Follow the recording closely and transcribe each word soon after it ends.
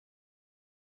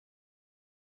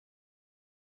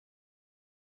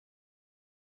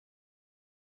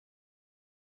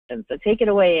So take it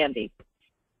away, Andy.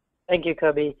 Thank you,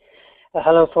 Kirby.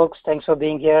 Hello, folks. Thanks for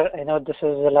being here. I know this is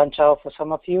a lunch hour for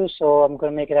some of you, so I'm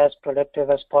going to make it as productive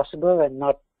as possible and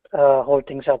not hold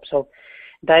things up. So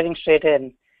diving straight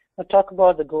in, I'll talk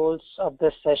about the goals of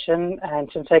this session. And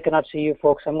since I cannot see you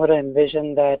folks, I'm going to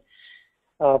envision that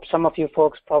some of you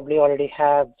folks probably already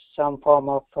have some form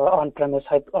of on-premise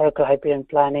Oracle Hyperion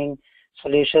Planning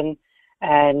solution,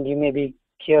 and you may be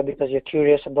here because you're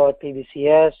curious about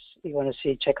PBCS, you want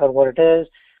to check out what it is,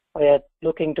 or you're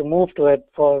looking to move to it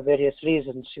for various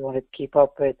reasons. You want to keep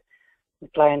up with the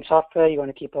client software, you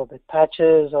want to keep up with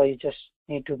patches, or you just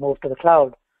need to move to the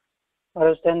cloud.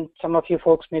 Whereas then some of you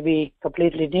folks may be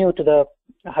completely new to the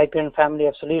Hyperion family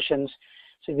of solutions.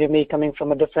 So you may be coming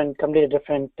from a completely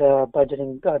different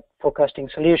budgeting forecasting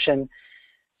solution.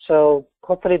 So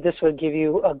hopefully this will give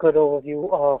you a good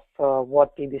overview of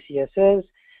what PBCS is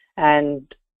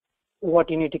and what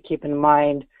you need to keep in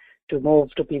mind to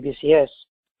move to PBCS.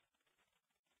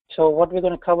 So what we're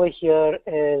going to cover here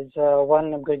is,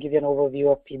 one, I'm going to give you an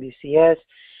overview of PBCS.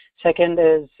 Second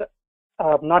is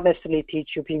not necessarily teach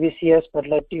you PBCS, but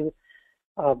let you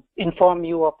inform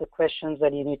you of the questions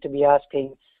that you need to be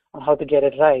asking on how to get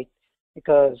it right.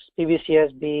 Because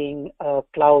PBCS being a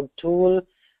cloud tool,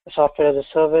 a software as a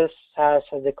service, SaaS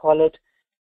as they call it,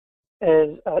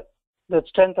 is the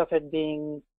strength of it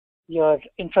being your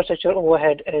infrastructure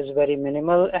overhead is very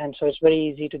minimal, and so it's very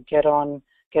easy to get on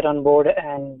board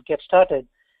and get started.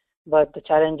 But the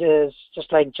challenge is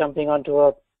just like jumping onto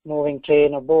a moving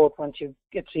train or boat.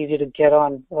 It's easy to get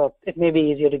on. Well, it may be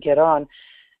easier to get on,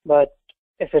 but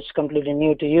if it's completely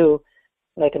new to you,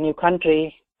 like a new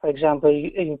country, for example,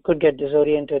 you could get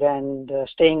disoriented, and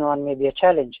staying on may be a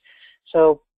challenge.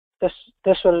 So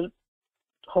this will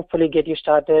hopefully get you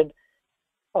started,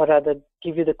 or rather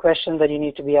give you the questions that you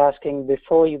need to be asking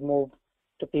before you move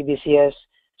to PBCS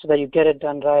so that you get it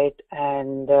done right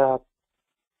and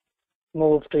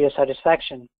move to your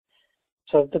satisfaction.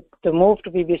 So the move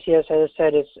to PBCS, as I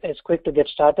said, is quick to get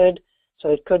started. So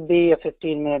it could be a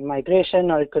 15-minute migration,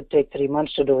 or it could take 3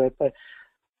 months to do it. But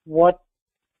what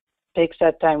takes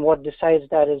that time, what decides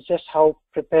that, is just how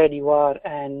prepared you are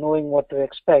and knowing what to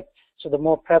expect. So the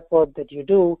more prep work that you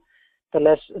do, the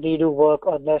less redo work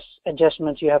or less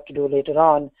adjustments you have to do later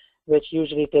on, which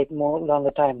usually take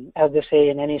longer time. As they say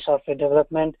in any software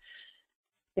development,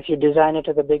 if you design it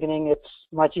at the beginning, it's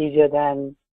much easier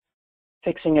than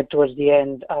fixing it towards the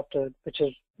end after, which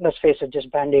is, let's face it,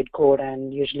 just band-aid code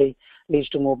and usually leads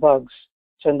to more bugs.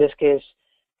 So in this case,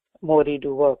 more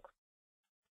redo work.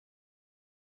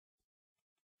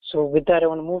 So with that, I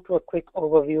want to move to a quick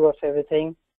overview of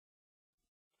everything.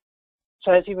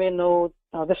 So as you may know,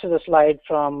 now this is a slide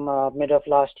from mid of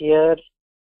last year.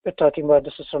 We're talking about,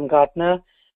 this is from Gartner,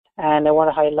 and I want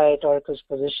to highlight Oracle's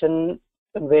position,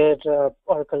 where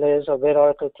Oracle is, or where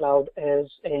Oracle Cloud is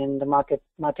in the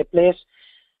marketplace.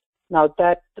 Now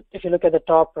that, if you look at the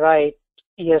top right,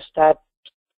 yes,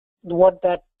 what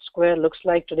that square looks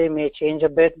like today may change a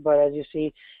bit, but as you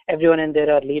see, everyone in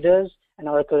there are leaders, and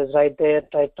Oracle is right there,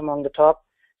 right among the top.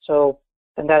 So,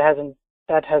 and that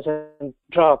hasn't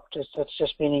dropped. It's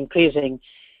just been increasing.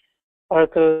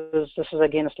 Oracle, this is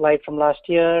again a slide from last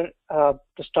year.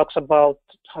 This talks about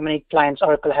how many clients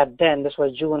Oracle had then. This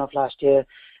was June of last year,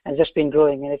 and just been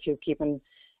growing. And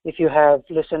if you have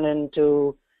listened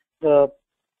into the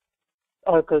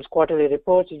Oracle's quarterly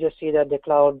reports, you just see that the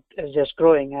cloud is just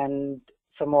growing, and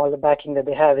from all the backing that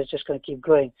they have, it's just going to keep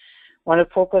growing. I want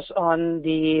to focus on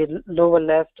the lower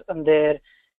left, and there's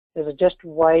a just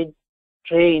wide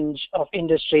range of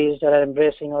industries that are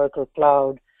embracing Oracle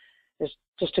Cloud.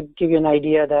 Just to give you an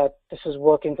idea that this is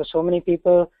working for so many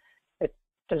people, it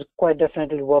does quite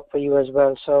definitely work for you as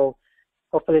well. So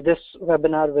hopefully this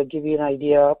webinar will give you an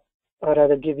idea, or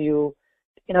rather give you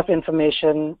enough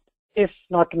information, if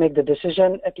not to make the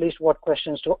decision, at least what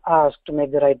questions to ask to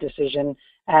make the right decision,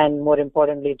 and more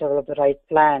importantly, develop the right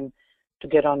plan to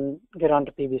get on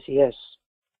to PBCS.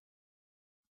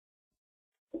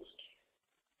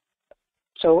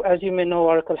 So as you may know,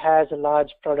 Oracle has a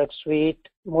large product suite.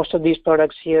 Most of these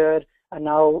products here are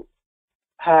now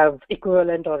have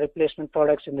equivalent or replacement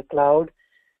products in the cloud.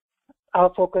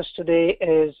 Our focus today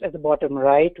is at the bottom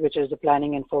right, which is the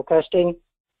planning and forecasting.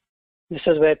 This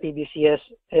is where PBCS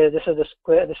is. This is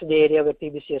the area where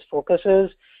PBCS focuses,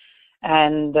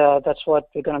 and that's what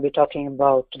we're going to be talking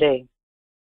about today.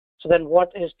 So then,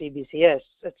 what is PBCS?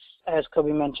 It's, as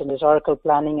Kirby mentioned, is Oracle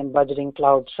Planning and Budgeting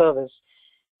Cloud Service,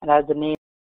 and as the name